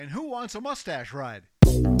And who wants a mustache ride?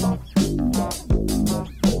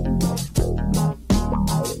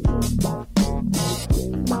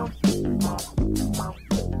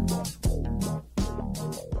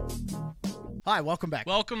 Hi, welcome back.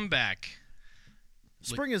 Welcome back.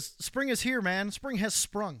 Spring is here, man. Spring has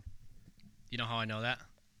sprung. You know how I know that?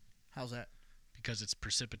 How's that? Because it's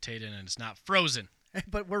precipitated and it's not frozen.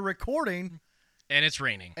 But we're recording. And it's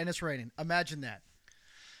raining. Imagine that.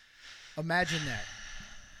 Imagine that.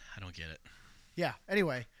 I don't get it. Yeah.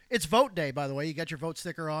 Anyway, it's vote day, by the way. You got your vote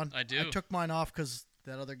sticker on. I do. I took mine off because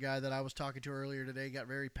that other guy that I was talking to earlier today got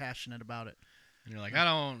very passionate about it. And you're like,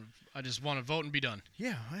 I just want to vote and be done.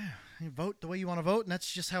 Yeah. You vote the way you want to vote, and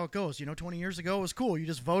that's just how it goes. 20 years ago it was cool. You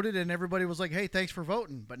just voted, and everybody was like, hey, thanks for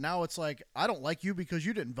voting. But now it's like, I don't like you because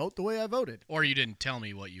you didn't vote the way I voted. Or you didn't tell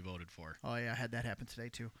me what you voted for. Oh, yeah, I had that happen today,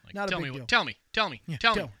 too. Like, Not a big deal. deal. Tell me. Yeah,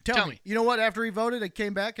 Tell me. You know what? After he voted, I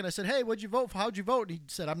came back, and I said, hey, what'd you vote for? How'd you vote? And he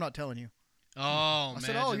said, I'm not telling you. Oh, I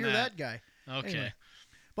said, oh, you're that guy. Okay. Anyway.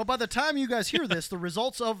 But by the time you guys hear this, the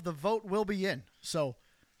results of the vote will be in. So,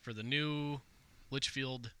 for the new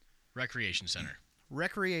Litchfield Recreation Center.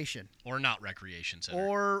 Recreation. Or not Recreation Center.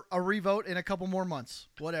 Or a revote in a couple more months.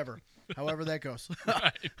 Whatever. However that goes.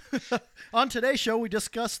 Right. On today's show, we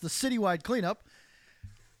discuss the citywide cleanup.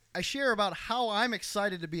 I share about how I'm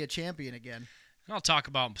excited to be a champion again. And I'll talk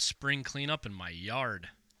about spring cleanup in my yard.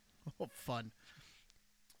 Oh, fun.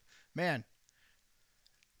 Man.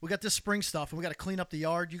 We got this spring stuff, and we got to clean up the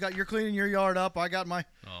yard. You're cleaning your yard up. I got my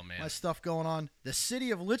stuff going on. The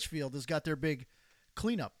city of Litchfield has got their big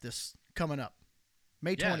cleanup this coming up,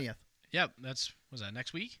 May 20th. Yep, was that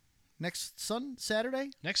next week? Next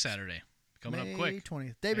Saturday? Next Saturday. Coming May up quick. May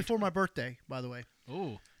 20th. Day before my birthday, by the way.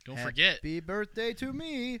 Oh, don't forget. Happy birthday to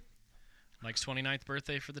me. Mike's 29th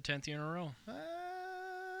birthday for the 10th year in a row.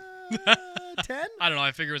 10? I don't know.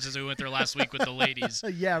 I figured it was since we went there last week with the ladies.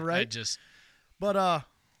 Yeah, right.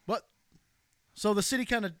 So the city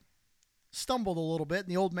kind of stumbled a little bit, and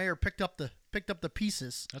the old mayor picked up the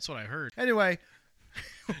pieces. That's what I heard. Anyway,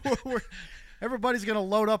 everybody's going to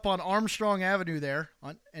load up on Armstrong Avenue there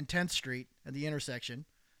and 10th Street at the intersection.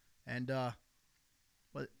 And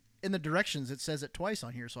but in the directions, it says it twice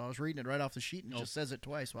on here. So I was reading it right off the sheet, and it just says it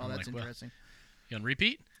twice. Wow, that's interesting. You on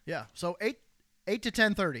repeat? Yeah. So 8 to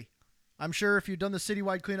 10:30. I'm sure if you've done the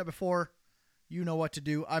citywide cleanup before, you know what to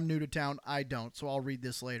do. I'm new to town. I don't, so I'll read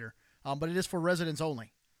this later. But it is for residents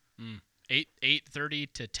only.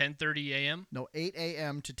 8:30 to 10:30 a.m.? No, 8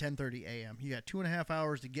 a.m. to 10:30 a.m. You got 2.5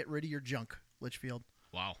 hours to get rid of your junk, Litchfield.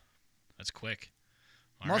 Wow. That's quick.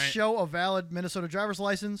 Must show a valid Minnesota driver's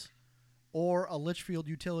license or a Litchfield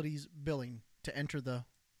Utilities billing to enter the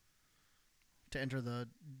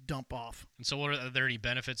dump off. And so are there any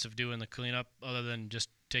benefits of doing the cleanup other than just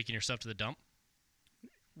taking your stuff to the dump?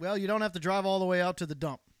 Well, you don't have to drive all the way out to the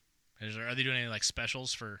dump. Are they doing any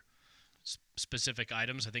specials for specific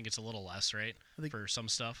items? I think it's a little less, right? For some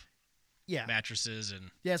stuff. Yeah. Mattresses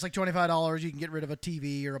and... Yeah, it's like $25. You can get rid of a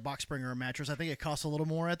TV or a box spring or a mattress. I think it costs a little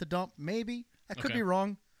more at the dump. Maybe. I could be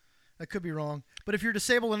wrong. But if you're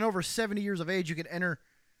disabled and over 70 years of age, you can enter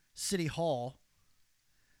City Hall.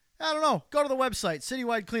 I don't know. Go to the website,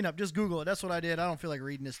 Citywide Cleanup. Just Google it. That's what I did. I don't feel like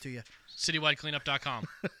reading this to you. Citywidecleanup.com.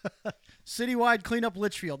 Citywide Cleanup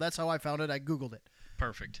Litchfield. That's how I found it. I Googled it.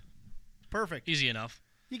 Perfect. Easy enough.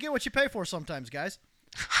 You get what you pay for sometimes, guys.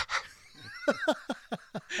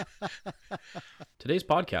 Today's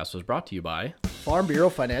podcast was brought to you by Farm Bureau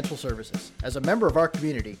Financial Services. As a member of our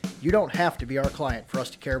community, you don't have to be our client for us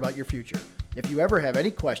to care about your future. If you ever have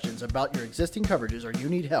any questions about your existing coverages or you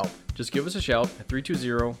need help, just give us a shout at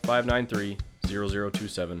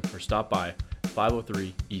 320-593-0027 or stop by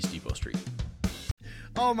 503 East Depot Street.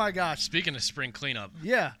 Oh my gosh. Speaking of spring cleanup.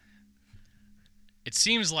 Yeah. It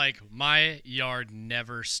seems like my yard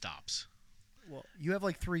never stops. Well, you have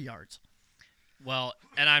like 3 yards. Well,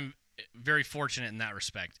 and I'm very fortunate in that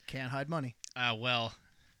respect. Can't hide money. Well,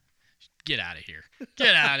 get out of here.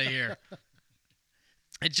 Get out of here.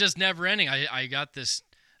 It's just never ending. I got this,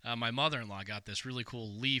 my mother-in-law got this really cool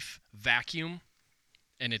leaf vacuum,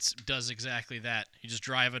 and it does exactly that. You just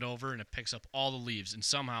drive it over, and it picks up all the leaves. And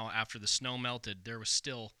somehow, after the snow melted, there was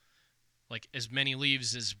still like as many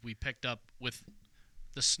leaves as we picked up with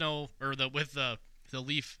the snow or with the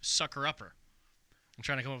leaf sucker upper. I'm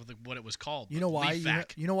trying to come up with what it was called. You know why?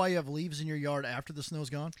 You know why you have leaves in your yard after the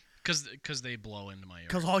snow's gone? Because they blow into my yard.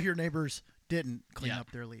 Because all your neighbors didn't clean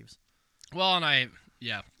up their leaves. Well, and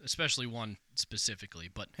especially one specifically.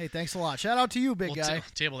 But hey, thanks a lot. Shout out to you, big guy.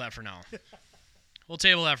 Table that for now. We'll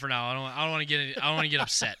table that for now. I don't want to get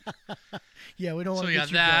upset. Yeah, we don't want to. So we got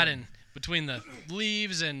that, and between the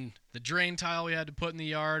leaves and the drain tile we had to put in the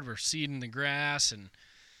yard, we're seeding the grass, and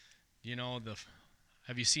you know,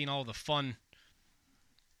 have you seen all the fun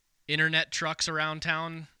internet trucks around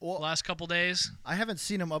town the last couple days? I haven't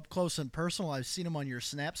seen them up close and personal. I've seen them on your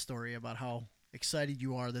Snap story about how excited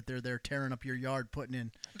you are that they're there tearing up your yard, putting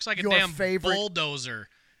in Looks like a your damn favorite bulldozer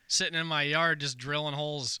sitting in my yard just drilling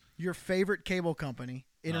holes. your favorite cable company,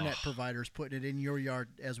 internet providers, putting it in your yard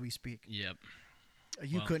as we speak. Yep.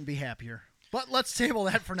 You couldn't be happier. But let's table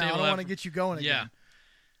that for now. I Table don't that want to for- get you going Yeah. again.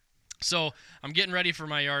 So I'm getting ready for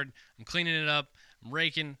my yard. I'm cleaning it up. I'm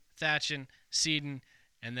raking, thatching, seeding,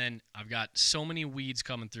 and then I've got so many weeds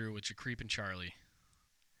coming through, which are creeping Charlie.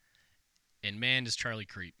 And man, does Charlie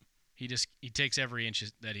creep. He takes every inch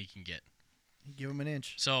that he can get. You give him an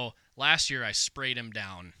inch. So last year I sprayed him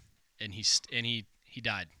down, and he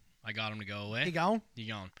died. I got him to go away. He gone? He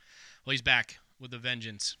gone. Well, he's back with a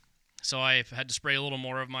vengeance. So I've had to spray a little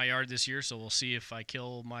more of my yard this year. So we'll see if I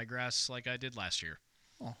kill my grass like I did last year.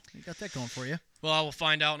 Oh, you got that going for you. Well, I will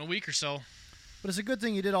find out in a week or so. But it's a good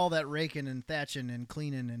thing you did all that raking and thatching and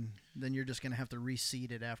cleaning, and then you're just going to have to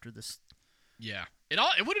reseed it after this. Yeah, it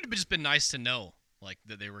would have just been nice to know like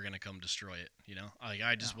that they were gonna come destroy it. You know, like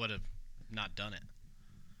I just would have not done it.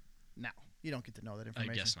 No, you don't get to know that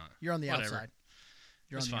information. guess not. You're on the Whatever. outside.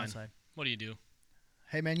 You're It's on the fine. outside. What do you do?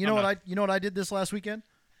 Hey man, I'm not- you know what I did this last weekend?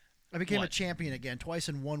 I became a What? champion again, twice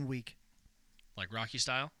in 1 week, Like Rocky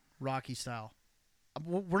style? Rocky style.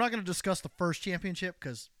 We're not going to discuss the first championship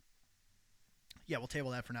because, yeah, we'll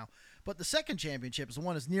table that for now. But the second championship is the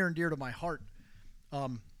one that's near and dear to my heart.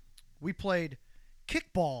 We played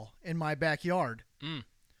kickball in my backyard. Mm. It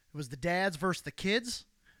was the dads versus the kids.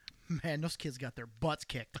 Man, those kids got their butts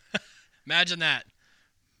kicked. Imagine that.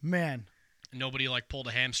 Man, Nobody like pulled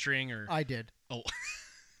a hamstring or I did. oh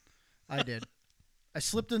I did. I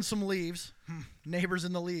slipped in some leaves. Neighbors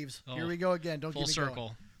in the leaves. Oh, Here we go again. Don't full get me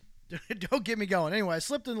circle. going. Don't get me going. Anyway, I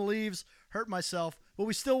slipped in the leaves, hurt myself, but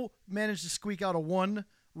we still managed to squeak out a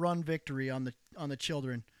 1-run victory on the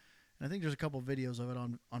children. And I think there's a couple of videos of it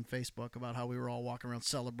on Facebook about how we were all walking around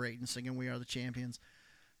celebrating, singing "We Are the Champions."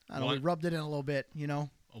 I don't know. We One- rubbed it in a little bit, you know.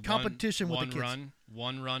 A Competition with the kids.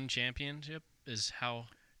 One run championship is how.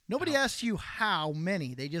 Nobody asked you how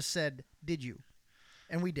many. They just said, "Did you?"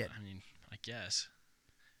 And we did. I mean, I guess.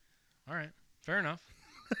 All right, fair enough.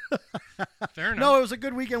 Fair enough. No, it was a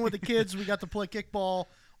good weekend with the kids. We got to play kickball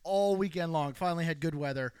all weekend long. Finally had good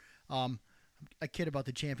weather. I kid about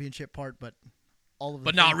the championship part, but all of the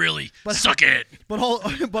but not things- really. But- Suck it. But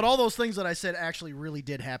all those things that I said actually really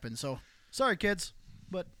did happen. So sorry, kids,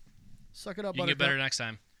 but suck it up. You can get Buttercup. better next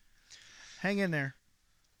time. Hang in there.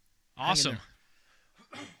 Awesome.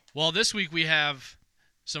 Well, this week we have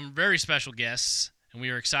some very special guests, and we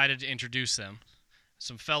are excited to introduce them.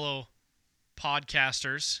 Some fellow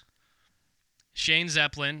podcasters, Shane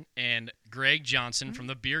Zeppelin and Greg Johnson from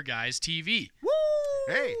the Beer Guys TV. Woo!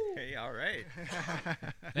 Hey. Hey, all right.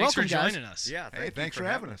 Thanks Welcome, for guys. joining us. Yeah, Hey, thanks for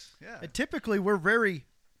having us. Yeah. And typically we're very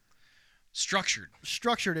Structured.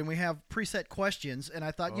 structured and we have preset questions. And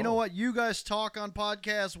I thought, you know Oh. what? You guys talk on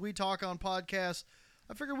podcasts. We talk on podcasts.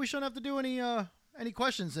 I figured we shouldn't have to do any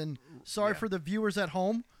questions. And sorry Yeah. for the viewers at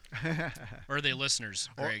home. Or are they listeners,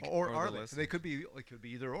 Greg? Or Or are the they? list. They could be. It could be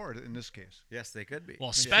either or in this case. Yes, they could be. Well,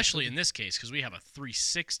 especially in this case, because we have a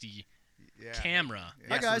 360 Yeah. camera. yeah,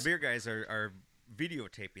 Hi, so guys. the beer guys are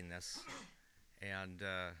videotaping this, and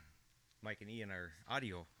Mike and Ian are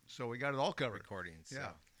audio So we got it all covered. recording. So,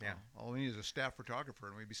 Yeah. yeah. All we need is a staff photographer,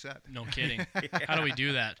 and we'd be set. No kidding. How do we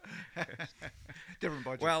do that? Different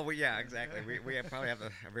budget. Well, yeah, exactly. We probably have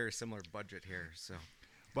a very similar budget here. So,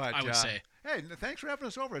 but I would say. Hey, thanks for having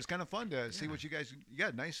us over. It's kind of fun to see what you guys. You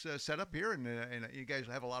got a nice setup here, and you guys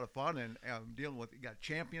have a lot of fun. And dealing with, you got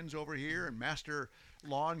champions over here and master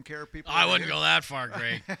lawn care people. I over wouldn't here. go that far,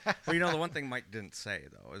 Greg. well, you know, the one thing Mike didn't say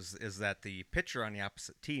though is that the pitcher on the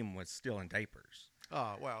opposite team was still in diapers.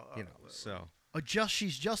 Well, You know, so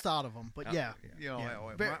She's just out of them. But yeah. you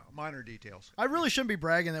know, Very- minor details. I really shouldn't be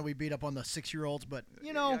bragging that we beat up on the 6-year-olds, but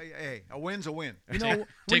you know, hey, a win's a win. you know, Take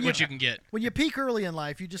when what you can get. when you peak early in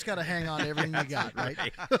life, you just got to hang on to everything you got, right?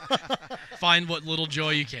 Find what little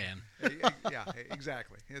joy you can. Yeah,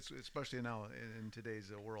 exactly. It's especially now in today's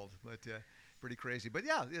world, but pretty crazy. But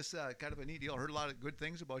yeah, it's kind of a neat deal. I heard a lot of good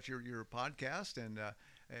things about your podcast, and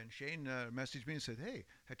Shane messaged me and said, "Hey,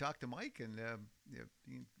 I talked to Mike, and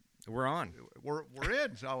we're on. we're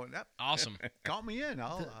in." So Awesome. count me in.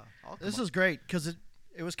 I'll come This up. is great because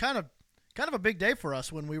it was kind of a big day for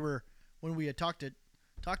us when we had talked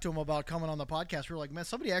to him about coming on the podcast. We were like, man,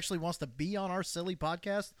 somebody actually wants to be on our silly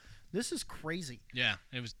podcast. This is crazy. Yeah,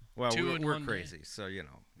 it was Well, two in we're one day. crazy, so it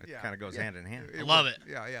Yeah, kind of goes yeah. hand in hand. I love was- it.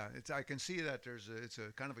 Yeah, yeah. I can see that it's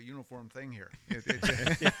a kind of a uniform thing here.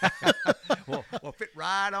 We'll fit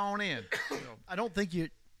right on in. I don't think you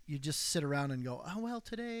just sit around and go, oh well,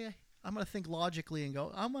 today I'm going to think logically and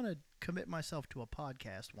go, I'm going to commit myself to a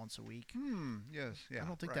podcast once a week. Yes, yeah. I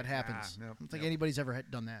don't think right. that happens. Nah, I nope, don't think nope. anybody's ever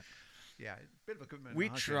done that. Yeah, bit of a commitment. We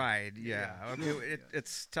huh, Shane? tried, yeah. I mean,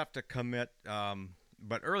 it's tough to commit,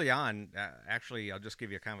 but early on, actually, I'll just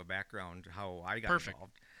give you kind of a background how I got Perfect.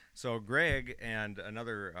 involved. So Greg and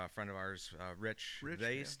another friend of ours, Rich,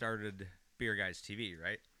 they yeah. started Beer Guys TV,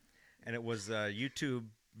 right? And it was a YouTube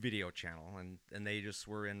video channel, and they just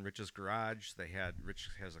were in Rich's garage. Rich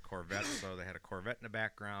has a Corvette, so they had a Corvette in the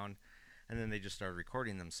background, and then they just started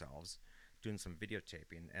recording themselves, doing some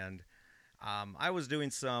videotaping, and I was doing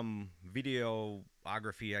some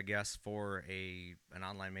videography, I guess, for an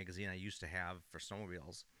online magazine I used to have for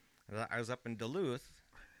snowmobiles. I was up in Duluth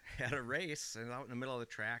at a race and out in the middle of the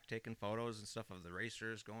track taking photos and stuff of the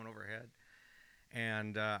racers going overhead.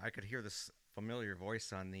 And I could hear this familiar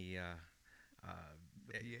voice on the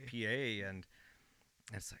PA, and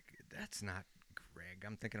it's like, that's not Greg.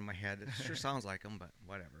 I'm thinking in my head, it sure sounds like him, but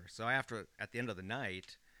whatever. So at the end of the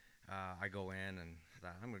night, I go in and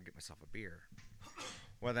thought, I'm going to get myself a beer.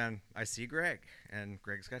 Well, then I see Greg, and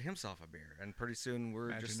Greg's got himself a beer. And pretty soon we're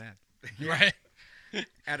Imagine just that. Right.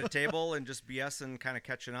 at a table and just BSing, kind of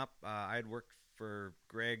catching up. I had worked for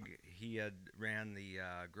Greg. He had ran the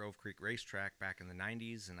Grove Creek racetrack back in the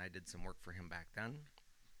 90s, and I did some work for him back then.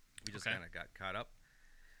 We just Okay. kind of got caught up.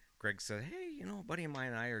 Greg said, hey, a buddy of mine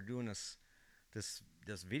and I are doing this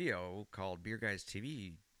video called Beer Guys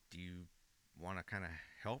TV. Do you want to kind of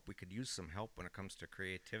help? We could use some help when it comes to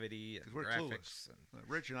creativity and 'Cause we're graphics. clueless.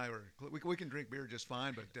 Rich and I we can drink beer just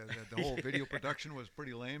fine, but the whole video production was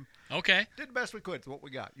pretty lame. Okay. Did the best we could with what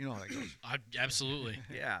we got. You know how that goes. Absolutely.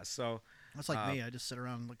 Yeah, so That's like me. I just sit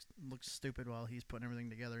around and look stupid while he's putting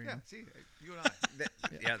everything together. You Yeah, know? see, you and I.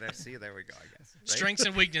 there we go, I guess. Right? Strengths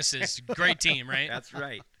and weaknesses. Great team, right? That's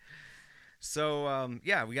right. So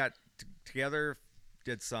we got together,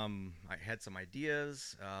 I had some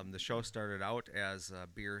ideas. The show started out as a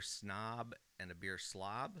beer snob and a beer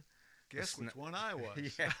slob. Guess which one I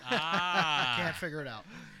was. Yeah. Ah. Can't figure it out.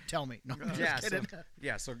 Tell me. No, I'm just Yeah,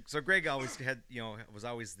 so, kidding. so Greg always had, was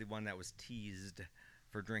always the one that was teased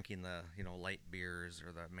for drinking the, light beers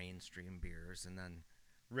or the mainstream beers. And then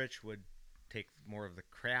Rich would take more of the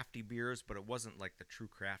crafty beers, but it wasn't like the true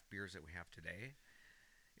craft beers that we have today.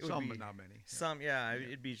 It would Some, be but not many. Some, yeah,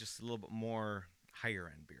 it'd be just a little bit more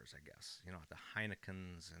higher end beers, I guess. The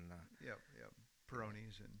Heinekens and the Yeah.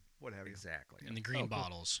 Peronis and what have you. exactly. And the green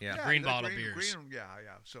bottles. Yeah. Green the bottle beers. yeah.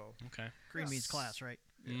 So Okay. Green means class, right?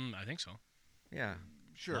 I think so. Yeah.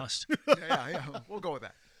 sure. Must. yeah. We'll go with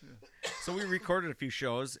that. So we recorded a few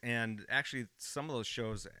shows, and actually some of those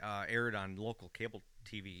shows aired on local cable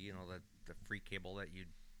TV. The free cable that you'd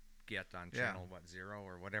get on Yeah. channel 0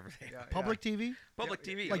 or whatever they Yeah, Public TV, public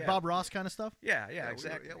TV, like yeah. Bob Ross kind of stuff. Yeah, Yeah,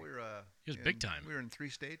 exactly. We were. He was big time. We were in 3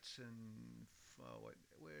 states, and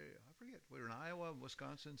I forget. We were in Iowa,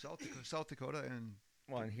 Wisconsin, South Dakota, and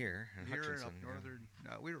Well, and here in here and Hutchinson, up northern.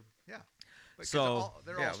 We were, yeah. But 'cause So,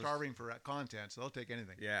 they're yeah, all it was- starving for content, so they'll take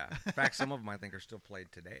anything. Yeah. In fact, some of them I think are still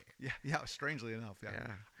played today. Yeah. Strangely enough, yeah.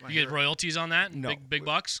 Yeah. My You get hero- royalties on that? No. Big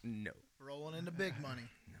bucks? No. Rolling into big money.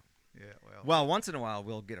 Yeah. Well, once in a while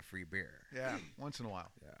we'll get a free beer. Yeah. Once in a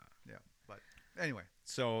while. Yeah. Yeah. But anyway,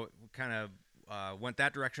 So we kind of went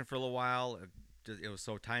that direction for a little while. It was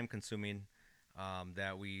so time consuming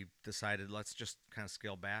that we decided let's just kind of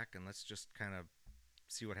scale back and let's just kind of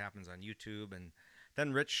see what happens on YouTube. And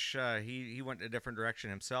then Rich, he went a different direction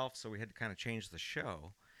himself, so we had to kind of change the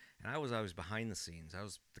show. And I was always behind the scenes. I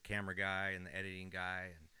was the camera guy and the editing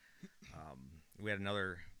guy, and we had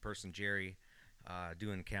another person, Jerry,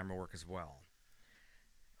 doing camera work as well.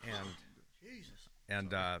 And Jesus.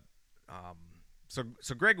 and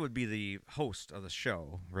so Greg would be the host of the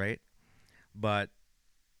show, right? But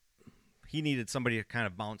he needed somebody to kind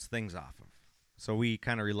of bounce things off of. So we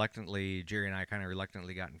kind of reluctantly, Jerry and I kind of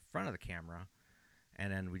reluctantly got in front of the camera,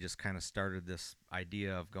 and then we just kind of started this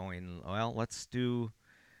idea of going, well, let's do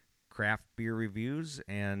craft beer reviews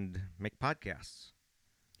and make podcasts.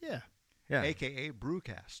 Yeah. Yeah, AKA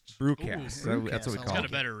Brewcasts. brewcasts. Ooh, That's what we brewcasts. It's call got it.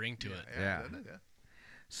 a better ring to it. Yeah. doesn't it? Yeah.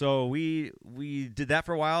 So we did that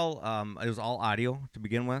for a while. It was all audio to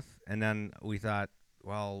begin with, and then we thought,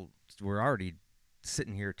 well, we're already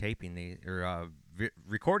sitting here taping these or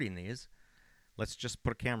recording these. Let's just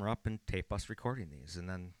put a camera up and tape us recording these, and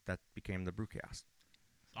then that became the Brewcast.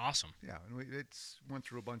 Awesome. Yeah, and it's went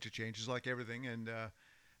through a bunch of changes like everything, and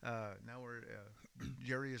Now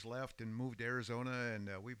Jerry has left and moved to Arizona, and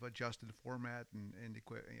we've adjusted the format and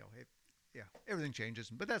everything changes.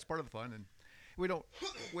 But that's part of the fun, and we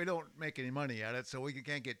don't make any money at it, so we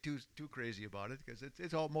can't get too crazy about it because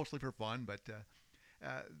it's all mostly for fun. But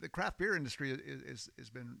the craft beer industry has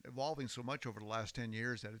been evolving so much over the last 10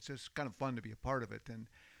 years that it's just kind of fun to be a part of it.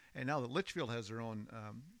 And now that Litchfield has their own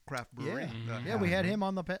craft brewery. Yeah, we had him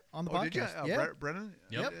on the podcast. Did you? Yeah. Brennan?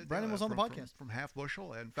 Yep. Brennan was on the podcast. From Half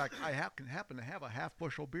Bushel. In fact, I happen to have a Half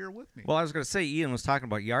Bushel beer with me. Well, I was going to say, Ian was talking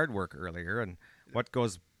about yard work earlier, and what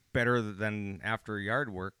goes better than after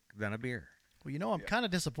yard work than a beer? Well, I'm kind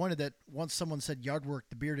of disappointed that once someone said yard work,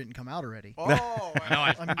 the beer didn't come out already. Oh,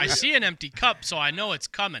 No, I see an empty cup, so I know it's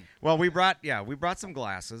coming. Well, we brought some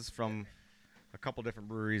glasses from a couple different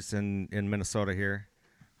breweries in Minnesota here,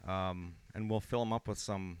 and we'll fill them up with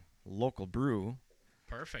some local brew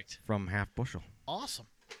Perfect. from Half Bushel. Awesome.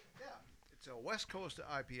 yeah, it's a West Coast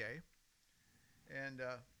IPA, and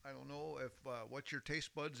I don't know if what your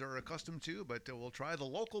taste buds are accustomed to, but we'll try the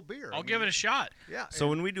local beer. I'll give it a shot. Yeah. So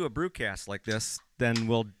when we do a brewcast like this, then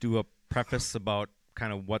we'll do a preface about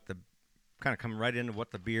kind of come right into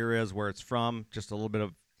what the beer is, where it's from, just a little bit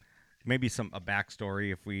of maybe a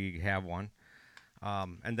backstory if we have one,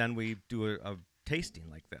 and then we do a tasting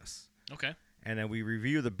like this, Okay. and then we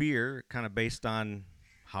review the beer kind of based on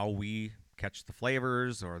how we catch the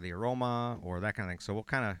flavors or the aroma or that kind of thing. So we'll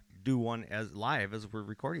kind of do one as live as we're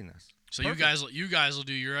recording this. So Perfect. you guys will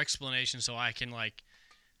do your explanation, so I can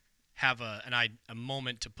have a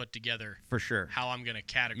moment to put together For sure. how I'm going to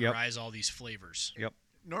categorize all these flavors. Yep.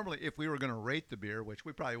 Normally, if we were going to rate the beer, which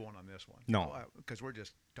we probably won't on this one. No. Because we're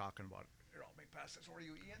just talking about it. Here, I'll make pass this over to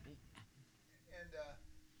you, Ian.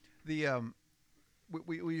 And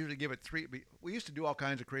we usually give it 3. We used to do all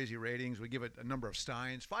kinds of crazy ratings. We give it a number of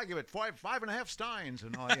steins. I give it 5.5 steins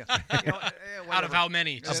and all. Yeah. Out of how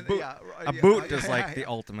many? A boot is like the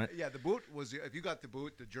ultimate. Yeah, the boot was if you got the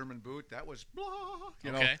boot, the German boot, that was blah.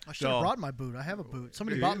 Okay. I should have brought my boot. I have a boot.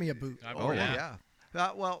 Somebody bought me a boot. Oh, yeah.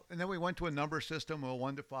 Well, and then we went to a number system,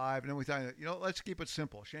 1 to 5, and then we thought, let's keep it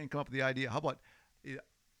simple. Shane came up with the idea. How about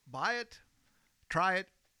buy it, try it,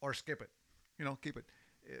 or skip it? Keep it.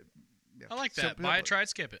 Yeah. I like that. Simple. Buy it, try it,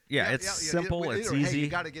 skip it. Yeah, it's simple. It's Either, easy. Hey, you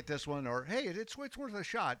got to get this one, or hey, it's worth a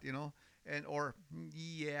shot, or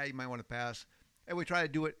you might want to pass. And we try to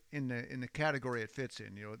do it in the category it fits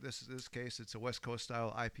in. This case, it's a West Coast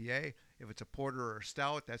style IPA. If it's a porter or a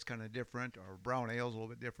stout, that's kind of different, or brown ale's a little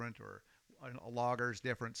bit different, or a lager's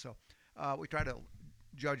different. So we try to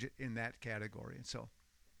judge it in that category. And so,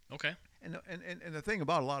 Okay. and the thing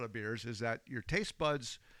about a lot of beers is that your taste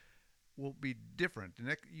buds will be different.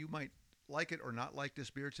 And you might like it or not like this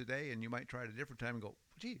beer today, and you might try it a different time and go,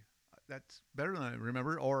 gee, that's better than I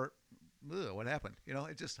remember, or what happened?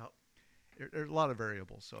 It's just there's a lot of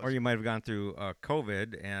variables. So Or you might have gone through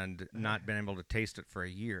COVID and not been able to taste it for a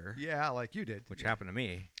year, yeah, like you did, which happened to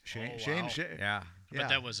me. Shane. Oh, Shane, wow. Shane, Yeah, But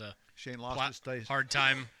that was a Shane lost his taste. hard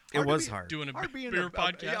time it was hard doing a Hard being beer a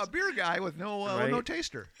podcast. beer guy with no Right.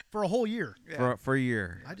 taster. For a whole year. Yeah. for a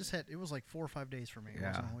year. It was like 4 or 5 days for me. It Yeah.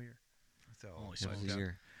 wasn't a whole year. So, Holy It was a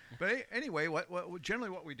year. But anyway, what generally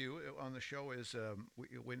what we do on the show is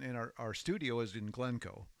when in our studio is in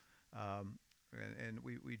Glencoe, and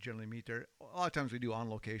we generally meet there. A lot of times we do on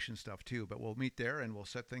location stuff too, but we'll meet there and we'll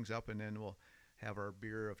set things up, and then we'll have our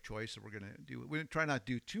beer of choice that we're going to do. We try not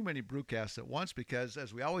to do too many brewcasts at once because,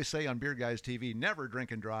 as we always say on Beer Guys TV, never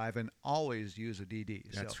drink and drive, and always use a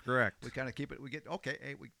DD. That's So correct. we kind of keep it. We get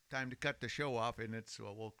time to cut the show off, and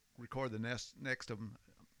we'll record the next of them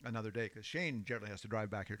another day because Shane generally has to drive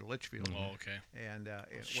back here to Litchfield. Oh, okay. And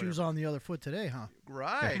Shoes on the other foot today, huh?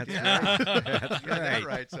 Right. That's yeah. That's right.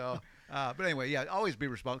 Right. So, but anyway, yeah, always be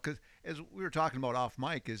responsible because as we were talking about off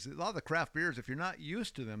mic, is a lot of the craft beers, if you're not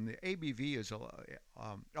used to them, the ABV is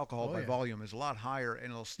alcohol by volume is a lot higher, and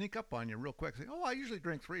it'll sneak up on you real quick. Say, I usually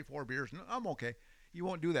drink 3-4 beers, and I'm okay. You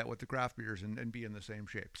won't do that with the craft beers and be in the same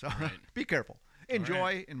shape. So be careful.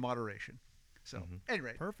 Enjoy in moderation. So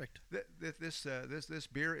anyway, Perfect. This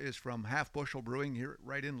beer is from Half Bushel Brewing here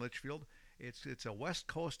right in Litchfield. It's a West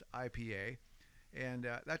Coast IPA, and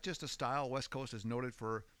that's just a style. West Coast is noted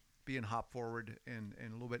for being hop forward and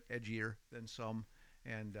a little bit edgier than some.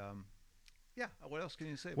 And what else can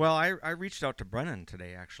you say? Well, I reached out to Brennan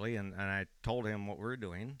today actually, and I told him what we're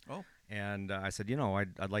doing. Oh. And I said,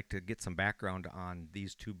 I'd like to get some background on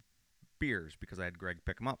these two beers because I had Greg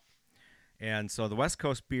pick them up. And so the West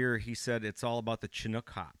Coast beer, he said it's all about the Chinook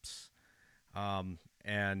hops.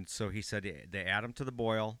 And so he said they add them to the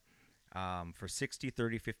boil for 60,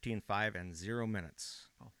 30, 15, 5, and 0 minutes.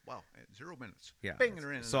 Oh, wow. 0 minutes. Yeah. Bang,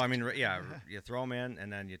 they're in. So, I mean, yeah, you throw them in,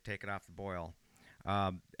 and then you take it off the boil.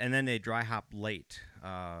 And then they dry hop late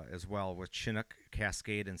as well with Chinook,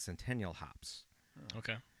 Cascade, and Centennial hops.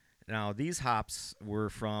 Okay. Now, these hops were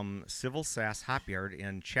from Civil Sass Hop Yard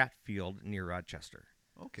in Chatfield near Rochester.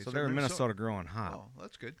 Okay. So they're a Minnesota growing hop. Oh,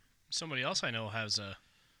 that's good. Somebody else I know has a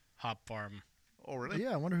hop farm. Oh, really?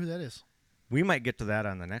 Yeah, I wonder who that is. We might get to that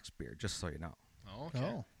on the next beer, just so you know. Oh, okay.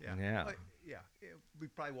 Oh. Yeah. Yeah. Yeah. We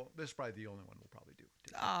probably won't. This is probably the only one we'll probably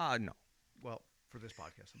do. No. Well, for this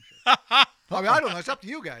podcast, I'm sure. I mean, I don't know. It's up to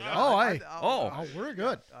you guys. Oh, we're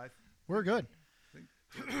good. We're good.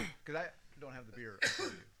 Because I don't have the beer. in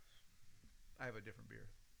front of you. I have a different beer.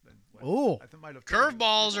 Than what Oh. I might have told you.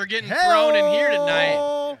 Curveballs are getting thrown in here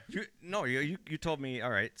tonight. You told me.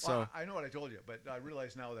 All right. So. Well, I know what I told you, but I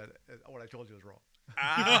realize now that what I told you was wrong.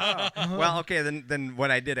 Well, okay. Then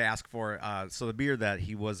what I did ask for. So the beer that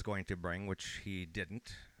he was going to bring, which he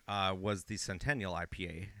didn't, was the Centennial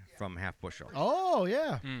IPA from Half Bushel. Oh,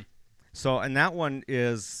 yeah. So, and that one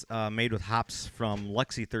is made with hops from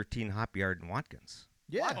Lexi 13 Hop Yard in Watkins.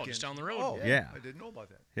 Yeah. Oh, just down the road. Oh, Yeah. I didn't know about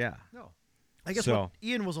that. Yeah. No. I guess So- what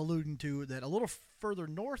Ian was alluding to, that a little further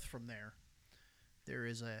north from there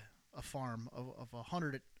is a farm of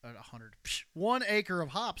 1 acre of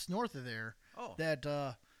hops north of there Oh.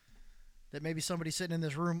 that maybe somebody sitting in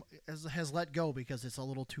this room has let go because it's a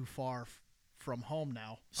little too far from home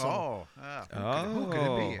now. So, Who could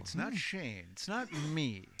it be? Oh. It's not Shane. It's not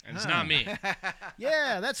me. And it's not me.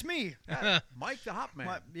 yeah, that's me. Mike the Hop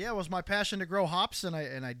Man. It was my passion to grow hops, and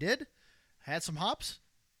I did. Had some hops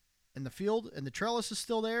in the field, and the trellis is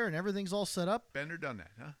still there, and everything's all set up. Been there, done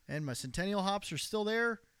that, huh? And my Centennial hops are still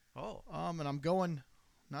there. Oh. And I'm going,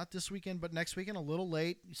 not this weekend, but next weekend, a little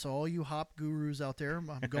late. So all you hop gurus out there,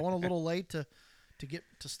 I'm going a little late to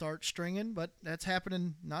start stringing, but that's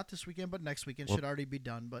happening not this weekend, but next weekend. Well, should already be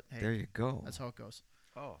done. But hey, There you go. that's how it goes.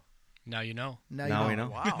 Oh. Now you know. Now we know.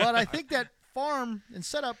 Wow. But I think that farm and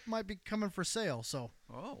setup might be coming for sale. So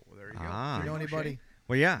Oh, well, there you go. Ah. if you know There anybody, Shane.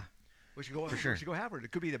 Well, yeah. We should go. For sure. We should go have it.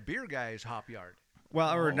 It could be the beer guy's hop yard.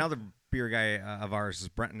 Well, or another beer guy of ours is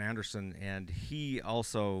Brenton Anderson, and he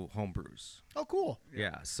also homebrews. oh cool.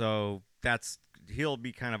 Yeah. So he'll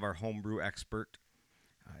be kind of our homebrew expert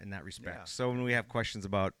in that respect. Yeah. So when we have questions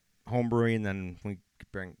about homebrewing, then we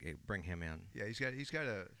bring him in. Yeah, he's got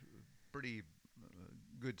a pretty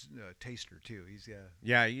good taster too. He's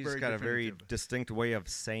Yeah, he's Very got a very definitive. distinct way of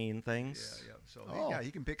saying things. yeah. So Oh. yeah,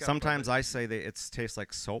 he can pick up. Sometimes I say that it tastes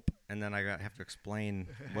like soap, and then I have to explain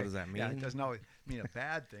what does that mean. Yeah, it doesn't always mean a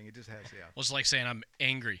bad thing. It just has Well, it's like saying I'm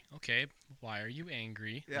angry. Okay, why are you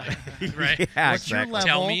angry? Yeah. Like, right. Yeah, What's your exactly. level?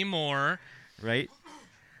 Tell me more. Right.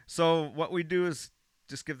 So what we do is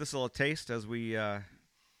just give this a little taste as we. Yeah,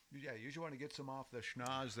 you usually want to get some off the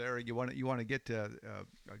schnoz there. You want to get a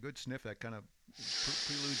good sniff that kind of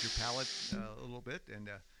preludes your palate a little bit, and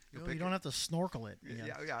you'll pick You don't have to snorkel it. it. Ian.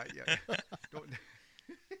 Yeah. Don't.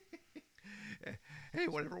 Hey,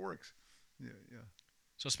 whatever works. Yeah.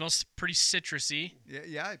 So it smells pretty citrusy.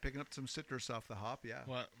 Yeah. Picking up some citrus off the hop. Yeah.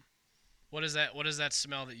 What is that? What is that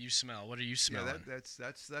smell that you smell? What are you smelling? Yeah,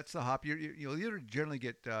 that's the hop. You'll either generally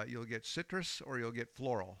get you'll get citrus or you'll get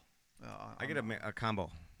floral. I get a combo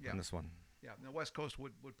Yeah. on this one. Yeah, the West Coast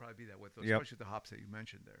would probably be that with those, Yep. especially the hops that you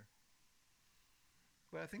mentioned there.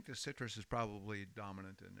 But I think the citrus is probably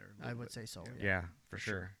dominant in there. a I little would bit. say so. Yeah. Yeah. Yeah, for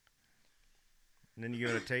sure. And then you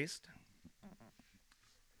give it a taste.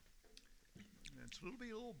 It's a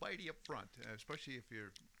little bitey up front, especially if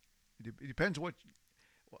you're. It depends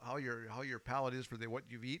how your palate is for what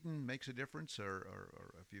you've eaten makes a difference, or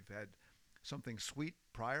if you've had something sweet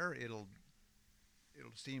prior, it'll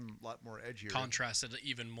seem a lot more edgier. Contrasted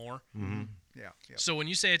even more. Mm-hmm. Yeah. So when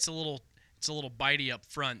you say it's a little bitey up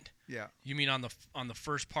front, Yeah. you mean on the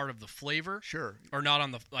first part of the flavor, Sure. or not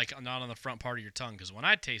on the front part of your tongue? Because when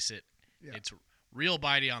I taste it, Yeah. it's real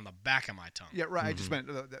bitey on the back of my tongue. Yeah. Right. I just meant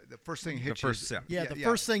the first thing hits first you. sip. Yeah, the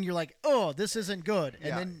first thing you're like, oh, this isn't good. And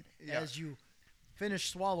Yeah, then yeah. as you finish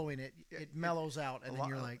swallowing it, it mellows out. And a then lot-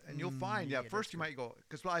 you're like, and you'll find, yeah, first you that's might go,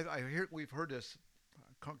 because we've heard this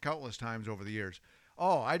countless times over the years.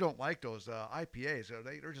 Oh, I don't like those IPAs.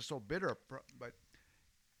 They're just so bitter. But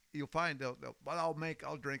you'll find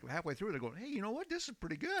I'll drink halfway through. They're going, hey, you know what? This is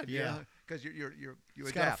pretty good. Yeah. Because you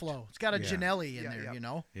it's got a adapt. flow. It's got a Yeah. Janelli in Yeah, there, yeah. you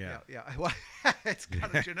know? Yeah. Yeah. Well, it's got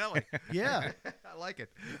a Janelli. Yeah. I like it.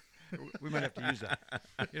 We might have to use that.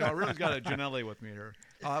 I really got a Janelli with me here.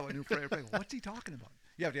 I have a new friend. What's he talking about?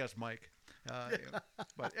 You have to ask Mike.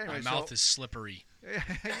 But anyway, My mouth is slippery.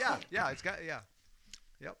 yeah, it's got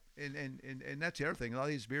yep, and that's the other thing. A lot of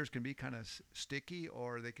these beers can be kind of sticky,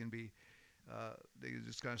 or they can be they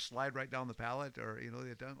just kind of slide right down the palate, or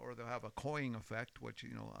they'll have a cloying effect, which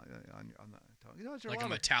on the You know, Like a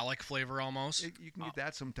metallic flavor almost. You can get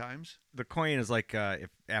that sometimes. The coin is like if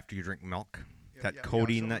after you drink milk, Yeah, that yeah,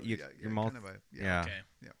 coating some- that your mouth. kind of yeah.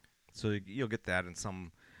 Okay. So you'll get that in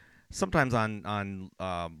sometimes on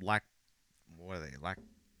what are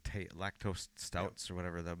they lactose stouts or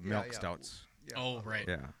whatever, the milk yeah. stouts. Yeah, Oh, right.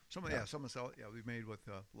 Yeah. Some of we've made with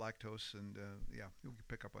lactose, and you can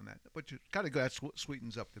pick up on that. But you kind of good. That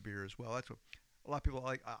sweetens up the beer as well. That's what a lot of people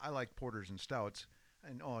like. I like porters and stouts,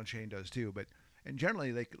 and Shane does too. But and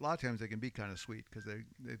generally, a lot of times they can be kind of sweet because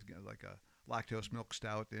they've got like a lactose milk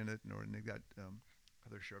stout in it, and they've got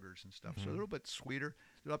other sugars and stuff. So a little bit sweeter.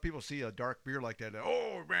 A lot of people see a dark beer like that.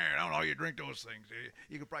 Oh man, I don't know how you drink those things.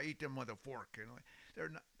 You could probably eat them with a fork.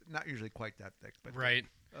 They're not usually quite that thick. But Right.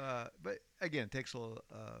 But again, it takes a little.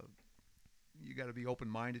 You got to be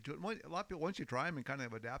open-minded to it. A lot of people, once you try them and kind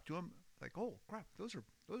of adapt to them, like, oh crap, those are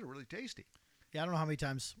really tasty. Yeah, I don't know how many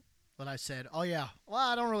times that I said, "Oh yeah, well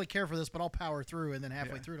I don't really care for this, but I'll power through." And then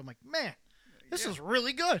halfway through it, I'm like, "Man, this is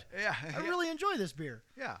really good. Yeah, I really enjoy this beer."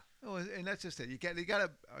 Yeah. Oh, and that's just it. You got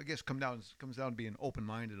to, I guess, comes down to being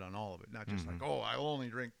open-minded on all of it, not just like, oh, I only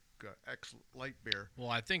drink X light beer. Well,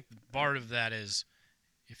 I think part of that is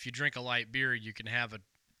if you drink a light beer, you can have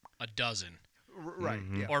a dozen. Right.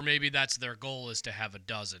 Yeah. Or maybe that's their goal is to have a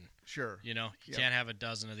dozen. Sure. You know, you Yeah. can't have a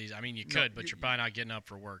dozen of these. I mean, you No, could, but you're probably not getting up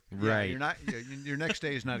for work. Yeah, Right. You're not. Your next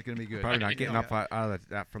day is not going to be good. Probably not getting Yeah. up out of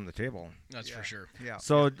that from the table. That's Yeah. for sure. Yeah.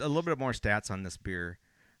 So a little bit more stats on this beer.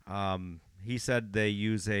 He said they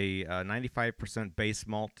use a 95% base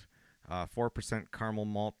malt, 4% caramel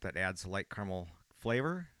malt that adds light caramel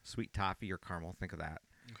flavor, sweet toffee or caramel. Think of that.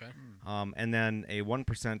 Okay. And then a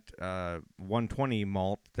 1% 120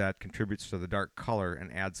 malt that contributes to the dark color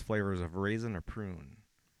and adds flavors of raisin or prune.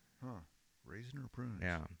 Huh. Raisin or prunes?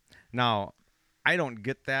 Yeah. Now, I don't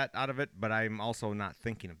get that out of it, but I'm also not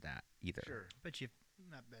thinking of that either. Sure. But you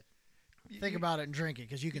not bet. Think about it and drink it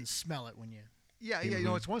because you can smell it when you. Yeah, you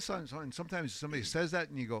know, it's one sign. Sometimes somebody says that,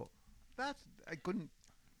 and you go, "That's I couldn't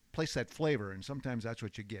place that flavor," and sometimes that's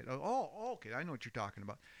what you get. Oh, okay, I know what you're talking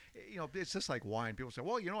about. You know, it's just like wine. People say,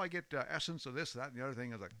 "Well, you know, I get essence of this, that, and the other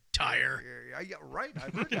thing." I was like, Tire. Yeah, right.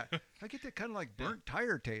 I've heard that. I get that kind of like burnt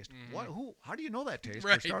tire taste. What? Who? How do you know that taste?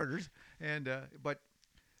 Right. For starters, and but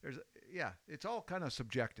it's all kind of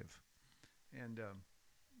subjective, and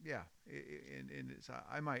yeah, and it's,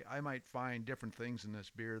 I might find different things in this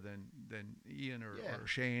beer than Ian or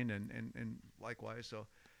Shane and likewise. So,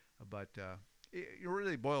 but it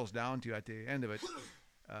really boils down to at the end of it,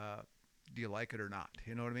 do you like it or not?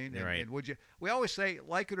 You know what I mean? Right. And would you? We always say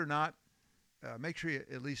like it or not. Make sure you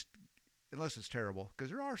at least, unless it's terrible, because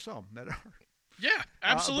there are some that are. Yeah,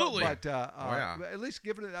 absolutely. But yeah. at least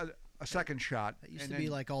give it a second shot. That used and to be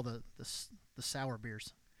then- like all the sour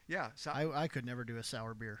beers. yeah. So, I could never do a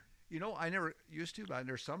sour beer. you know, I never used to, but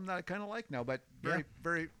there's some that I kind of like now. But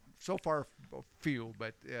very so far few.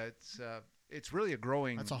 But it's really a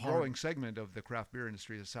growing That's a hard- growing segment of the craft beer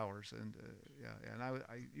industry is sours, and and I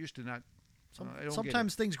used to not. I don't get it.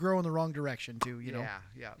 Sometimes things grow in the wrong direction too. You know.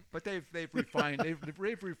 Yeah. But they've refined they've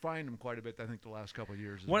refined them quite a bit. I think the last couple of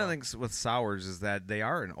years. as One of well. the things with sours is that they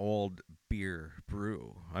are an old beer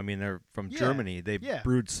brew. I mean, they're from Yeah. Germany. They Yeah.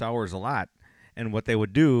 brewed sours a lot, and what they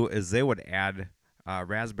would do is they would add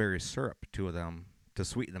raspberry syrup to them to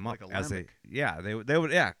sweeten them Like up. a As lambic. they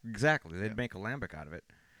would exactly. They'd make a lambic out of it.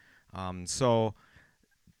 So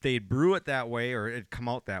they'd brew it that way, or it'd come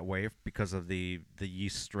out that way because of the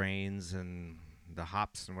yeast strains and the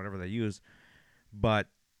hops and whatever they use. But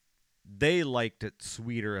they liked it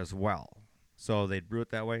sweeter as well. So they'd brew it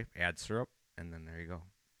that way, add syrup, and then there you go.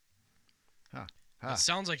 It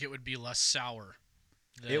sounds like it would be less sour.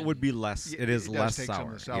 It would be less. Yeah, it is it does less take some sour.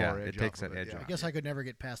 of the sour Yeah, edge it takes off of that it, edge yeah. I off. guess I could never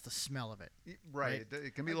get past the smell of it. Right.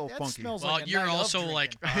 It can be a little That funky. smells Well, like a you're night of also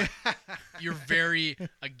like drinking. you're very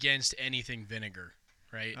against anything vinegar,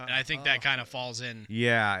 right? And I think that kind of falls in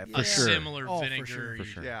Yeah, for a sure. similar Oh, for vinegar. sure, for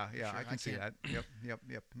sure. Yeah, Sure, I I can see that. can't-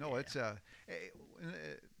 Yep. No, it's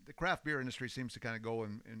the craft beer industry seems to kind of go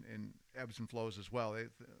in ebbs and flows as well.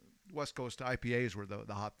 West Coast IPAs were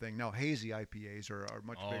the hot thing. Now hazy IPAs are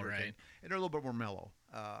much Oh, bigger right. thing, and they're a little bit more mellow.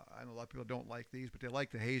 I know a lot of people don't like these, but they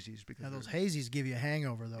like the hazies because Now, those they're- hazies give you a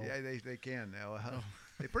hangover though. yeah, they can. Oh.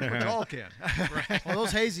 They pretty much all can. Well,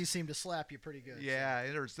 those hazies seem to slap you pretty good. Yeah,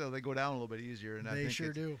 so they go down a little bit easier, and I They think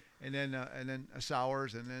sure it's- do. And then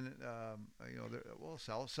sours, and then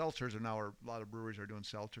seltzers are now. A lot of breweries are doing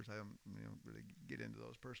seltzers. I don't really get into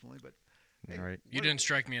those personally, but hey, Right. You what- didn't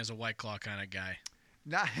strike me as a White Claw kind of guy.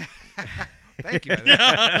 Not, thank you.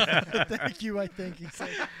 Thank you. I think he said.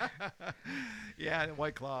 Yeah,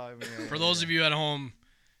 White Claw. I mean, For those of you at home,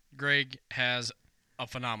 Greg has a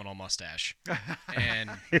phenomenal mustache, and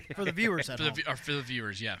For the viewers at for home. for the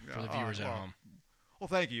viewers, yeah, for the Yeah, viewers at well, home. Well,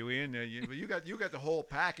 thank you, Ian. You got the whole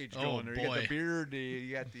package Oh, going there. You got boy. the beard.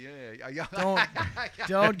 You got the.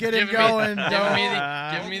 Don't get him Giving me- going. Giving Don't.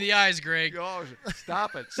 me giving me the eyes, Greg. Oh,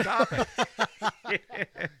 stop it! Stop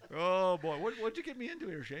it! Oh boy, what'd you get me into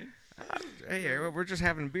here, Shane? Hey, we're just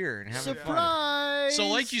having beer and having fun. Surprise! So,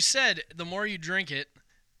 like you said, the more you drink it,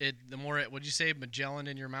 the more it. What'd you say? Magellan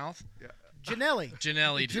in your mouth? Janelli.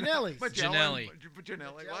 Janelli. Janelli. Janelli.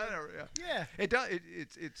 Janelli, whatever. Yeah. Yeah. It does.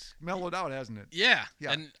 It's mellowed out, hasn't it? Yeah.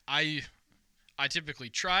 Yeah. And I typically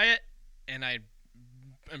try it, and I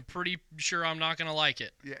am pretty sure I'm not gonna like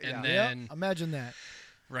it. Yeah, And yeah. then Yep, imagine that.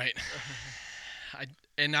 right.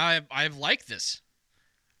 I've liked this.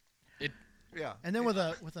 Yeah. And then with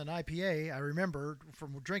an IPA, I remember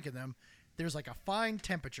from drinking them, there's like a fine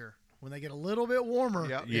temperature. When they get a little bit warmer,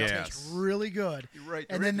 Yeah. it Yes. tastes really good. You're right.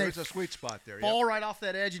 And then there's they a sweet spot there. Fall right off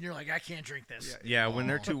that edge, and you're like, I can't drink this. Yeah. Yeah, when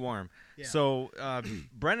they're Oh. too warm. Yeah. So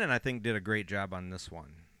Brendan, I think, did a great job on this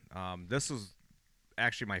one. This is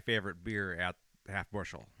actually my favorite beer at Half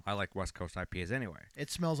Bushel. I like West Coast IPAs anyway. It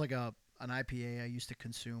smells like an IPA I used to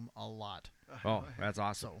consume a lot. Oh, that's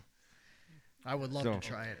awesome. So I would love So- to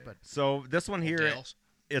try it, but So this one here, Dale's.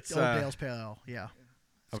 it's Old Dale's Pale Ale, yeah.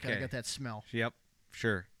 It's okay. got that smell. Yep,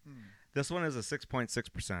 sure. This one is a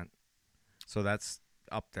 6.6%, so that's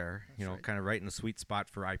up there. right. Kind of right in the sweet spot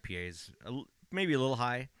for IPAs. Maybe a little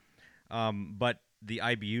high, but the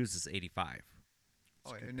IBUs is 85.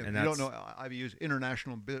 Oh, and And if you that's- don't know, IBUs,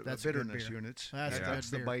 International That's a good Bitterness beer. Units. That's a That's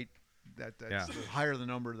good the beer. bite. That's Yeah. the higher the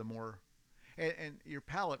number, the more. And your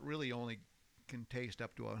palate really only can taste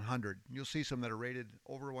up to 100. You'll see some that are rated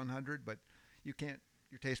over 100, but you can't.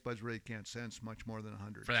 Your taste buds really can't sense much more than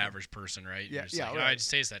 100. For the so- average person, right? Yeah, You're just yeah, like, right. I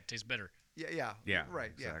just taste that. It tastes bitter. Yeah. Yeah,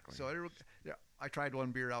 Right. exactly. Yeah. So I tried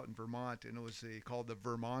one beer out in Vermont, and it was called the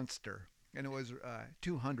Vermonster, and it was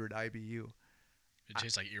 200 IBU. It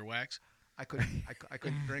tastes like earwax. I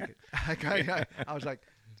couldn't drink it. I was like,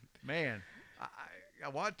 man, I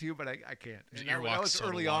want to, but I can't. It's And that earwax was soda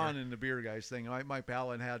early water. on in the beer guys thing. My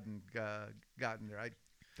palate hadn't gotten there.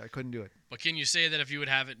 I couldn't do it. But can you say that if you would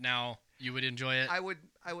have it now, you would enjoy it? I would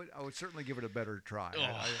certainly give it a better try.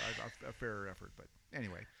 Oh. A fairer effort, but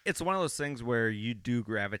anyway. It's one of those things where you do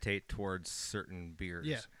gravitate towards certain beers.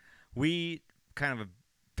 Yeah. We kind of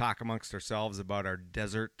talk amongst ourselves about our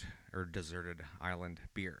desert or deserted island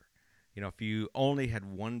beer. If you only had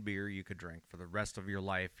one beer you could drink for the rest of your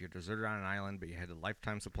life, you're deserted on an island, but you had a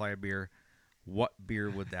lifetime supply of beer, what beer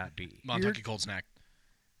would that be? Montucky Cold Snack.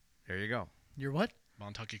 There you go. You're what?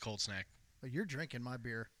 Montucky Cold Snack. Well, you're drinking my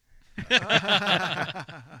beer.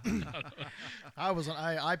 I was an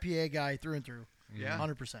IPA guy through and through. Yeah.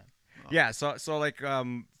 100%. Yeah, so like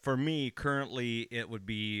for me currently it would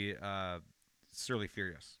be Surly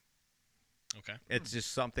Furious. Okay. It's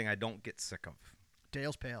just something I don't get sick of.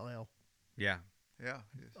 Dale's Pale Ale. Yeah. Yeah.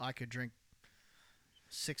 I could drink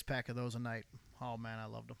 6-pack of those a night. Oh, man, I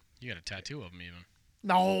loved them. You got a tattoo of them even.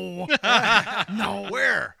 No. No.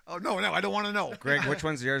 Where? Oh no, I don't want to know. Greg, which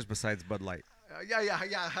one's yours besides Bud Light? Yeah.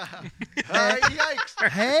 Yikes!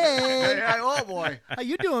 Hey. Oh boy! How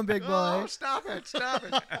you doing, big boy? Oh, stop it!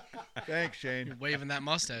 Thanks, Shane. You're waving that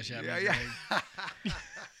mustache at me. Yeah.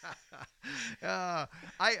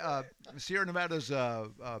 Greg. Sierra Nevada's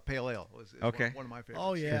Pale Ale is Okay. one of my favorites.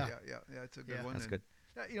 Oh, yeah. yeah, it's a good Yeah. one. That's And, good.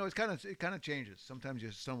 it kind of changes. Sometimes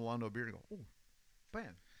you stumble onto a beer and go, oh,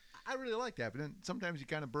 man, I really like that. But then sometimes you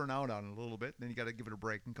kind of burn out on it a little bit. And then you got to give it a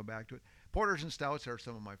break and come back to it. Porters and stouts are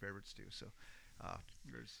some of my favorites too. So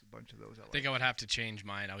there's a bunch of those I I like. think I would have to change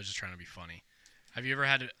mine. I was just trying to be funny. Have you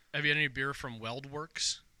had any beer from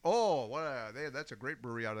Weldworks? Oh, that's a great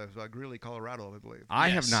brewery out of Greeley, Colorado, I believe. I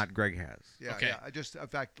have Yes. not. Greg has. Yeah, Okay. yeah. In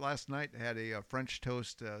fact, last night I had a French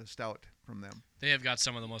toast stout from them. They have got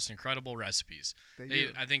some of the most incredible recipes. They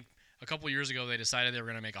do. I think a couple years ago they decided they were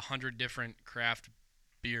going to make 100 different craft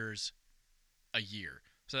beers a year.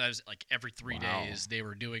 So that was like every 3 Wow. days they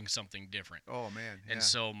were doing something different. Oh man, yeah. And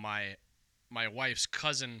so my wife's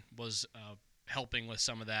cousin was helping with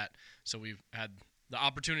some of that. So we've had the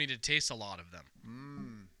opportunity to taste a lot of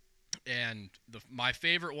them. And my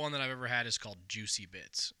favorite one that I've ever had is called Juicy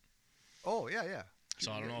Bits. Oh yeah.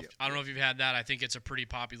 So I don't know. Yeah, I don't know if you've had that. I think it's a pretty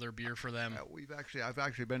popular beer for them. I've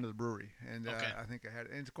actually been to the brewery, and Okay. I think I had.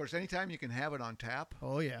 And of course, anytime you can have it on tap,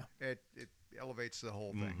 Oh, yeah. it elevates the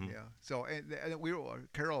whole thing. Mhm. Yeah. So and we were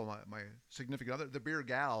Carol, my significant other, the beer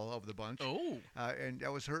gal of the bunch. Oh, And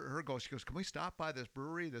that was her goal. She goes, "Can we stop by this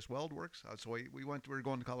brewery, this Weldworks?" So we went. We were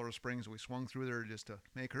going to Colorado Springs. We swung through there just to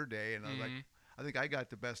make her day. And I was like, Mhm. I think I got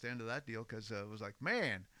the best end of that deal because it was like,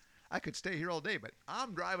 man, I could stay here all day, but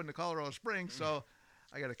I'm driving to Colorado Springs, so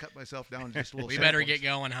I got to cut myself down just a little. We better samples. get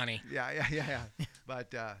going, honey. Yeah.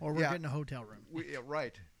 But Or we're yeah, getting a hotel room.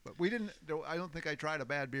 right. But we didn't. I don't think I tried a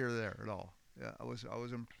bad beer there at all. Yeah, I was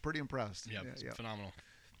pretty impressed. Yep, Yeah, it's yeah. phenomenal.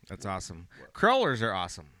 That's awesome. Crawlers are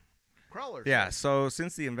awesome. Crawlers. Yeah, so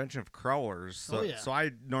since the invention of crawlers, so yeah.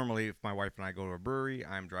 I normally, if my wife and I go to a brewery,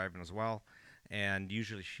 I'm driving as well, and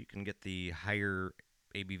usually she can get the higher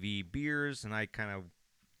ABV beers, and I kind of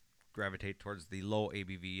gravitate towards the low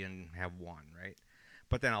ABV and have one, right?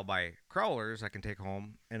 But then I'll buy crawlers I can take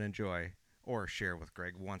home and enjoy or share with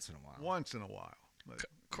Greg once in a while. Once in a while. But,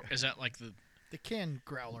 Is that like the The can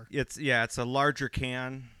growler. It's a larger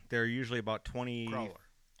can. They're usually about 20. crawler.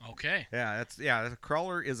 okay? The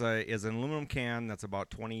crawler is an aluminum can that's about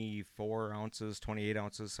 24 ounces, 28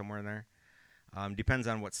 ounces, somewhere in there. Depends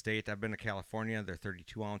on what state. I've been to California. They're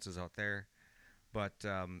 32 ounces out there. But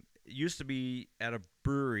it used to be at a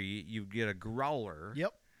brewery, you'd get a growler,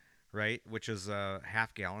 Yep. right, which is a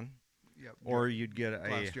half gallon, Yep. or you'd get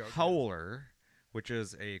Glass a jug, yeah. howler, which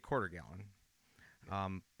is a quarter gallon.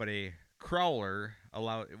 But a crawler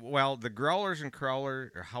the growlers and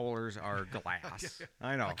howlers are glass.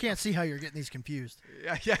 I know. I can't see how you're getting these confused.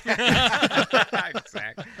 Yeah.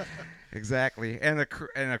 Exactly. And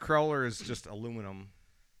a crawler is just aluminum.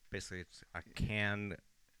 Basically, it's a can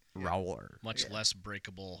growler. Much less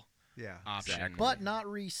breakable Yeah. option. Exactly. But not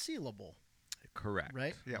resealable, Correct.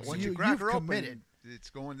 right? Yeah. So Once you crack you've her open, committed. it's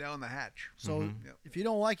going down the hatch. So Yep. if you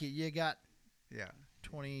don't like it, you got Yeah.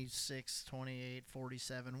 26, 28,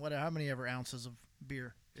 47, whatever, how many ever ounces of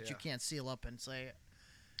beer that you Yeah. can't seal up and say,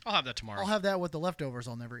 I'll have that tomorrow. I'll have that with the leftovers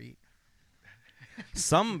I'll never eat.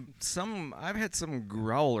 Some I've had some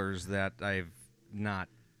growlers that I've not.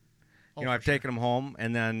 Oh, You know, for I've sure. taken them home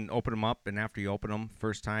and then open them up, and after you open them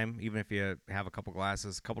first time, even if you have a couple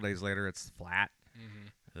glasses, a couple days later it's flat.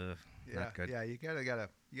 Ugh, Yeah. not good. Yeah. You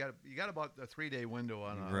got about a 3-day window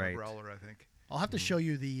on a Right. growler, I think. I'll have to show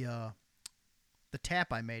you the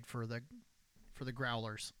tap I made for the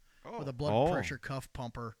growlers Oh. with a blood pressure cuff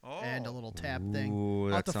pumper and a Oh. little tap thing. Ooh,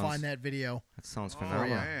 I'll have that to find that video. That sounds Oh,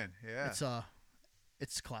 phenomenal. man. Yeah.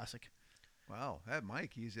 It's classic. Wow. That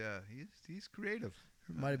Mike, he's creative.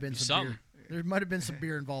 There might have been He's some beer. There might have been some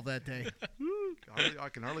beer involved that day. I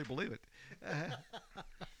can hardly believe it.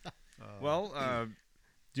 Well,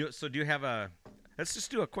 do you have a? Let's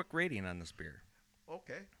just do a quick rating on this beer.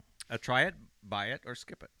 Okay. Try it, buy it, or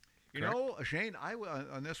skip it. You Correct? know, Shane,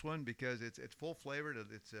 on this one because it's full flavored,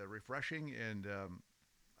 it's refreshing, and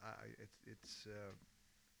it's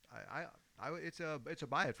a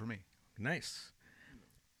buy it for me. Nice.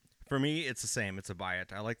 For me, it's the same. It's a buy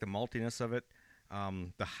it. I like the maltiness of it.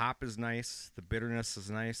 The hop is nice. The bitterness is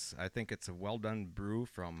nice. I think it's a well done brew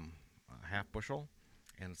from Half Bushel,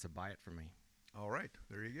 and it's a buy it for me. All right,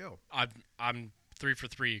 there you go. I'm 3 for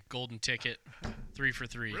 3, golden ticket, 3 for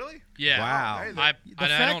 3. Really? Yeah. Wow. Hey,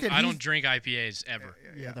 I don't drink IPAs ever.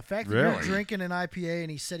 Yeah, the fact that you're Really? drinking an IPA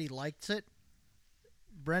and he said he likes it,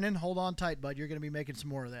 Brennan, hold on tight, bud. You're going to be making some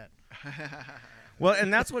more of that. Well,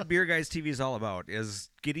 and that's what Beer Guys TV is all about, is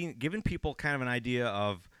giving people kind of an idea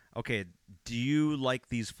of, okay, do you like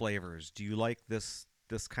these flavors? Do you like this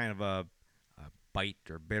kind of a bite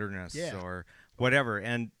or bitterness Yeah. or whatever?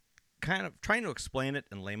 And kind of trying to explain it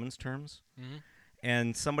in layman's terms. Mhm.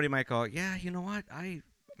 And somebody might go, yeah, you know what?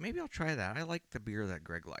 Maybe I'll try that. I like the beer that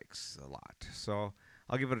Greg likes a lot, so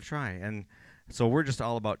I'll give it a try. And so we're just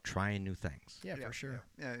all about trying new things. Yeah, for sure.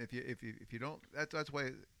 Yeah, if you don't, that's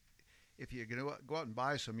why. If you're gonna go out and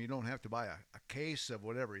buy some, you don't have to buy a case of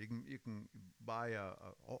whatever. You can buy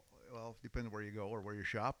well, depending where you go or where you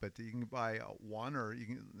shop, but you can buy one, or you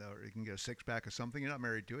can get a 6-pack of something. You're not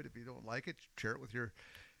married to it. If you don't like it, share it with your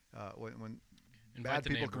when Invite bad the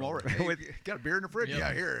people neighbor come over. over. Hey, got a beer in the fridge? Yep.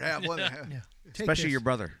 Yeah, here, have one. Yeah. Take Especially this. your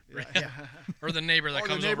brother. Yeah. Or the neighbor that Or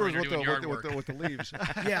the comes over neighbors when you're doing yard work. with the leaves.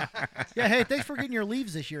 Yeah. Yeah, hey, thanks for getting your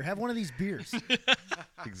leaves this year. Have one of these beers.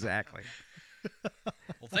 Exactly.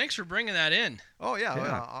 Well, thanks for bringing that in. Oh yeah, Yeah.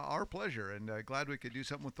 well, our pleasure, and glad we could do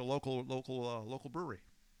something with the local brewery.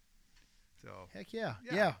 So Heck yeah.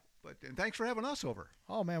 yeah. Yeah. And thanks for having us over.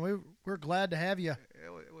 Oh, man, we're glad to have you.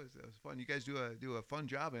 It was fun. You guys do a fun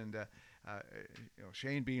job, and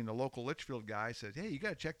Shane, being the local Litchfield guy, said, "Hey, you got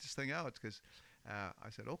to check this thing out." Because I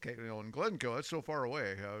said, "Okay, in Glencoe, it's so far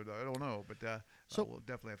away. I don't know, but So- we'll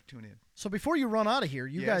definitely have to tune in." So before you run out of here,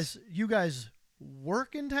 you Yes. guys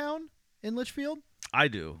work in town in Litchfield? I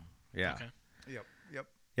do. Yeah. Okay. Yep.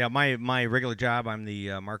 Yeah, my regular job, I'm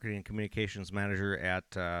the marketing and communications manager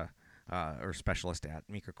at or specialist at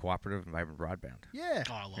Meeker Cooperative and Vibrant Broadband. Yeah.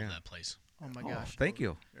 Oh, I love Yeah. that place. Oh my Oh, gosh. thank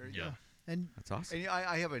you. There you Yeah. go. And That's awesome. And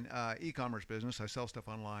I have an e-commerce business. I sell stuff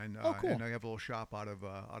online. Oh, cool. And I have a little shop out of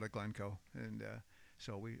Glencoe, and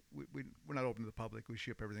So we're not open to the public. We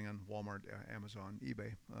ship everything on Walmart, Amazon,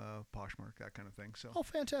 eBay, Poshmark, that kind of thing. So Oh,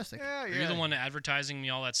 fantastic. yeah, Are you the one advertising me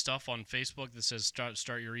all that stuff on Facebook that says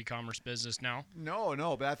start your e-commerce business now? No,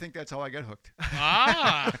 but I think that's how I get hooked.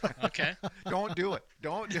 Ah, okay. Don't do it.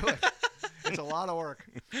 Don't do it. It's a lot of work.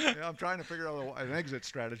 Yeah, I'm trying to figure out an exit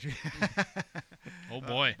strategy. Oh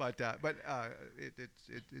boy. But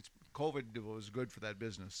it's COVID was good for that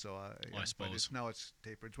business. So yeah, I but suppose. now it's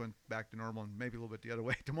tapered. It's went back to normal and maybe a little bit the other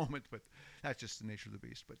way at the moment. But that's just the nature of the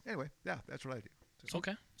beast. But anyway, yeah, that's what I do. So,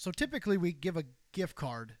 Okay. So typically we give a gift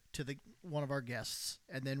card to one of our guests,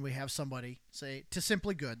 and then we have somebody say to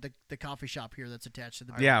Simply Good, the coffee shop here that's attached to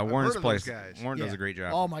the building. Yeah, I've Warren's heard of those place. guys. Warren does Yeah. a great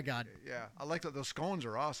job. Oh my God, yeah, I like that. Those scones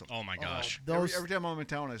are awesome. Oh my gosh. those Every time I'm in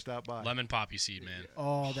town, I stop by. Lemon poppy seed, man.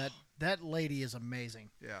 oh that lady is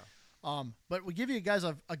amazing. Yeah. But we give you guys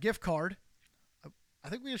a gift card. I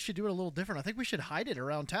think we should do it a little different. I think we should hide it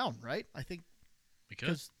around town, right? I think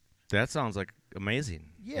Because That sounds like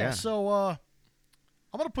amazing. yeah. So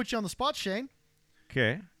I'm gonna put you on the spot, Shane.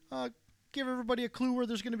 Okay. Give everybody a clue where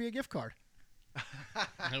there's going to be a gift card.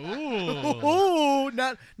 ooh. Oh,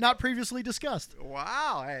 not previously discussed.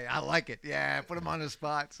 Wow. Hey, I like it. Yeah, put him on the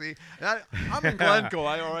spot. See, I'm in Glencoe.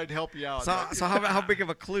 I already help you out. So how big of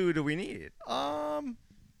a clue do we need? I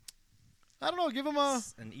don't know. Give them a.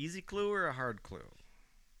 An easy clue or a hard clue?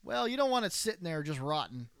 Well, you don't want it sitting there just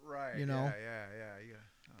rotten. right. you know. Yeah.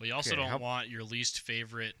 But you also Okay, don't how- want your least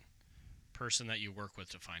favorite person that you work with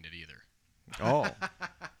to find it either. Oh.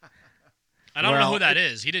 I don't know Well, who that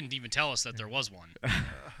is. He didn't even tell us that there was one.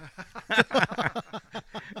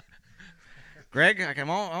 Greg, I can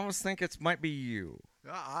almost think it might be you.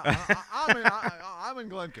 I'm in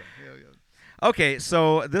Glencoe. Yeah. Okay,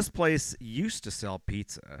 so this place used to sell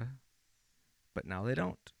pizza, but now they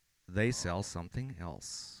don't. They sell something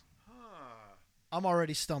else. I'm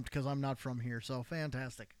already stumped because I'm not from here. So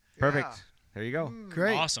fantastic. Perfect. Yeah. There you go.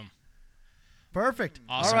 Great. Awesome. Perfect.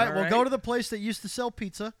 Awesome. All right. All Well, right. go to the place that used to sell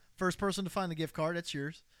pizza. First person to find the gift card, it's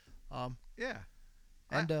yours. Yeah.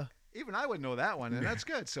 And Even I would know that one, and that's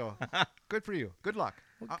good. So good for you. Good luck.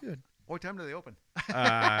 well, good. What time do they open? Uh,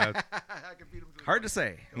 I can beat 'em to the hard to punch.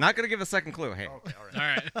 say. I'm not going to give a second clue. Hey. Okay, all right. All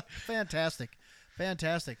right.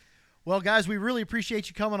 Fantastic. Well, guys, we really appreciate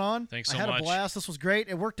you coming on. Thanks I so had much. a blast. This was great.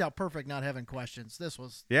 It worked out perfect not having questions. This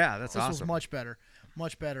was Yeah, that's this was awesome. much better.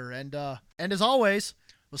 Much better. And as always,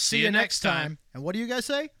 we'll see you next time. And what do you guys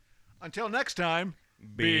say? Until next time,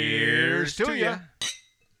 Beers to ya.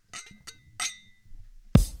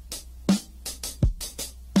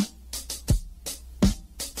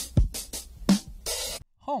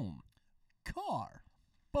 Home, Car,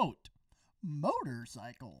 boat,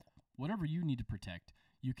 motorcycle, whatever you need to protect,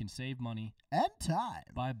 you can save money and time.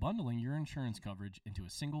 by bundling your insurance coverage into a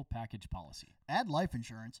single package policy. Add life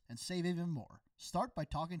insurance and save even more. Start by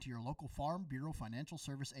talking to your local Farm Bureau Financial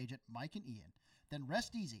Service agent, Mike and Ian. Then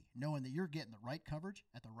rest easy knowing that you're getting the right coverage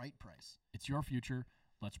at the right price. It's your future.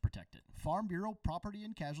 Let's protect it. Farm Bureau Property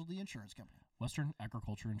and Casualty Insurance Company. Western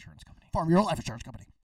Agriculture Insurance Company. Farm Bureau Life Insurance Company.